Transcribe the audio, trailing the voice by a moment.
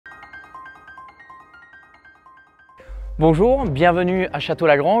Bonjour, bienvenue à Château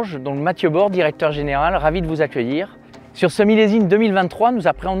Lagrange, donc Matthieu Bordes, directeur général, ravi de vous accueillir. Sur ce millésime 2023, nous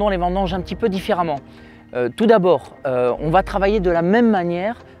appréhendons les vendanges un petit peu différemment. Tout d'abord, on va travailler de la même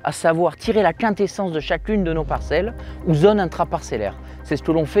manière, à savoir tirer la quintessence de chacune de nos parcelles ou zones intraparcellaires. C'est ce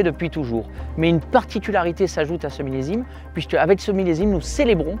que l'on fait depuis toujours. Mais une particularité s'ajoute à ce millésime, puisque avec ce millésime, nous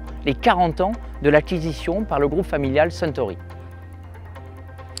célébrons les 40 ans de l'acquisition par le groupe familial Suntory.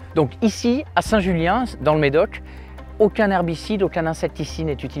 Donc ici, à Saint-Julien, dans le Médoc, aucun herbicide, aucun insecticide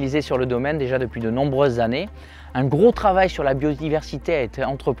n'est utilisé sur le domaine déjà depuis de nombreuses années. Un gros travail sur la biodiversité a été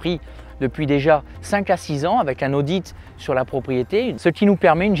entrepris depuis déjà 5 à 6 ans avec un audit sur la propriété, ce qui nous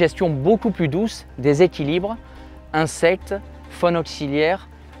permet une gestion beaucoup plus douce des équilibres, insectes, faune auxiliaire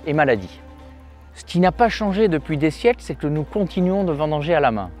et maladies. Ce qui n'a pas changé depuis des siècles, c'est que nous continuons de vendanger à la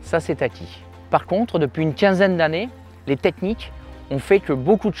main. Ça, c'est acquis. Par contre, depuis une quinzaine d'années, les techniques ont fait que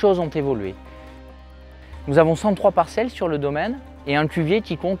beaucoup de choses ont évolué. Nous avons 103 parcelles sur le domaine et un cuvier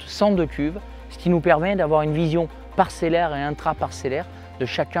qui compte 102 cuves, ce qui nous permet d'avoir une vision parcellaire et intraparcellaire de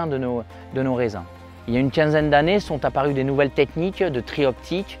chacun de nos raisins. Il y a une quinzaine d'années sont apparues des nouvelles techniques de tri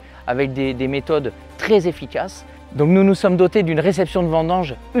optique avec des méthodes très efficaces. Donc nous nous sommes dotés d'une réception de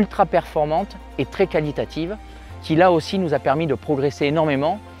vendange ultra performante et très qualitative qui là aussi nous a permis de progresser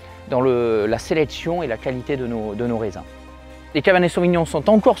énormément dans la sélection et la qualité de nos raisins. Les Cabernet Sauvignon sont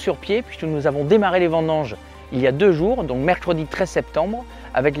encore sur pied puisque nous avons démarré les vendanges il y a 2 jours, donc mercredi 13 septembre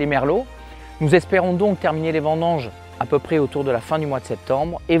avec les merlots. Nous espérons donc terminer les vendanges à peu près autour de la fin du mois de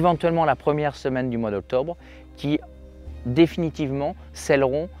septembre, éventuellement la première semaine du mois d'octobre, qui définitivement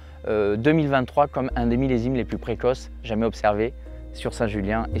scelleront 2023 comme un des millésimes les plus précoces jamais observés sur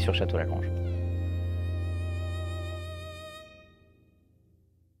Saint-Julien et sur Château Lagrange.